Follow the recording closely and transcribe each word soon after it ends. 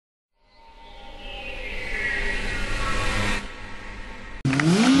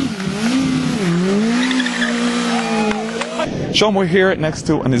Shalom, we're here next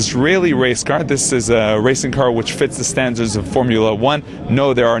to an Israeli race car. This is a racing car which fits the standards of Formula One.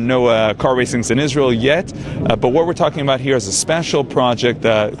 No, there are no car racings in Israel yet, but what we're talking about here is a special project,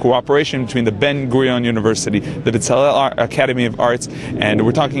 cooperation between the Ben Gurion University, the Bezalel Academy of Arts, and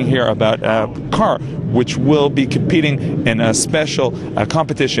we're talking here about a car which will be competing in a special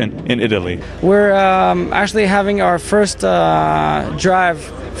competition in Italy. We're actually having our first drive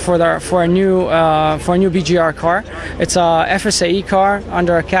for a new BGR car. It's a FSAE car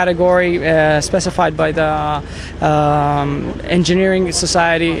under a category specified by the Engineering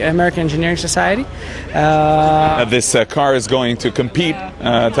Society, American Engineering Society. This car is going to compete.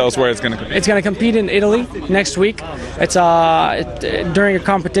 Tell us where it's going to compete. It's going to compete in Italy next week. It's during a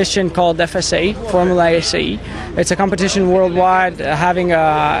competition called FSAE, Formula SAE. It's a competition worldwide, having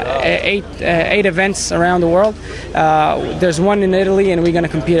eight events around the world. There's one in Italy, and we're going to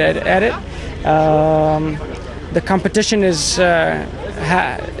compete at it. The competition is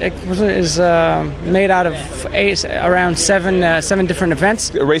made out of around seven different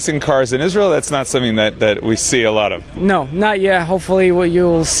events. Racing cars in Israel, that's not something that we see a lot of. No, not yet. Hopefully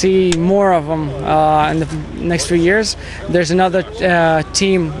you'll see more of them in the next few years. There's another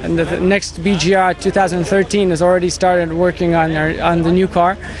team, and the next BGR 2013 has already started working on the new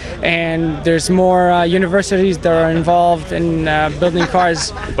car, and there's more universities that are involved in building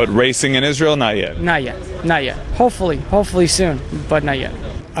cars. But racing in Israel, not yet. Not yet. Not yet. Hopefully soon, but not yet.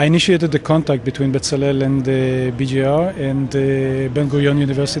 I initiated the contact between Bezalel and the BGR and Ben Gurion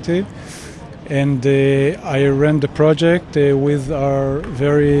University, and I ran the project with our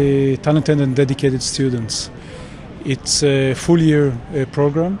very talented and dedicated students. It's a full-year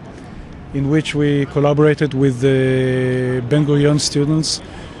program in which we collaborated with the Ben Gurion students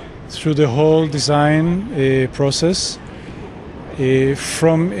through the whole design process.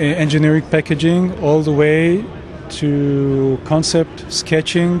 From engineering packaging all the way to concept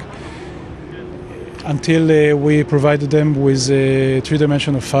sketching, until we provided them with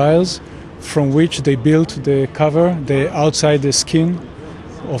three-dimensional files from which they built the cover, the outside the skin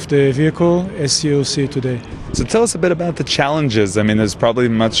of the vehicle as you see today. So tell us a bit about the challenges. I mean, there's probably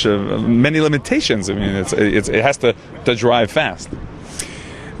many limitations. I mean, it has to drive fast.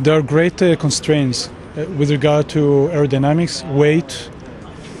 There are great constraints with regard to aerodynamics, weight,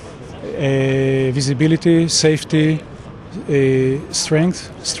 visibility, safety,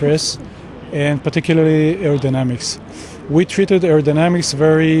 strength, stress, and particularly aerodynamics. We treated aerodynamics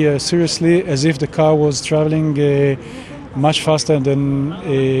very seriously, as if the car was traveling much faster than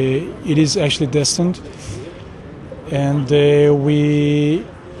it is actually destined. And we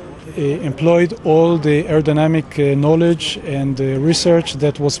employed all the aerodynamic knowledge and research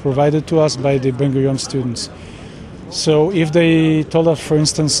that was provided to us by the Ben Gurion students. So if they told us, for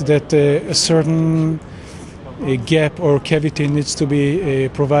instance, that a certain gap or cavity needs to be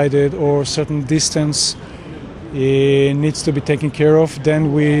provided, or certain distance needs to be taken care of,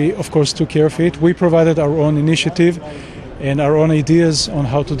 then we of course took care of it. We provided our own initiative and our own ideas on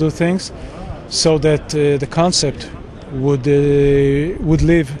how to do things, so that the concept would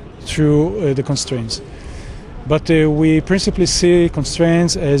live through the constraints. But we principally see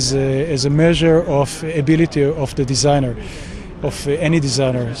constraints as a measure of ability of the designer, of any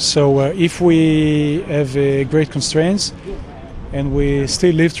designer. So if we have great constraints and we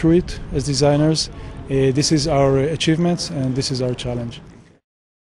still live through it as designers, this is our achievement and this is our challenge.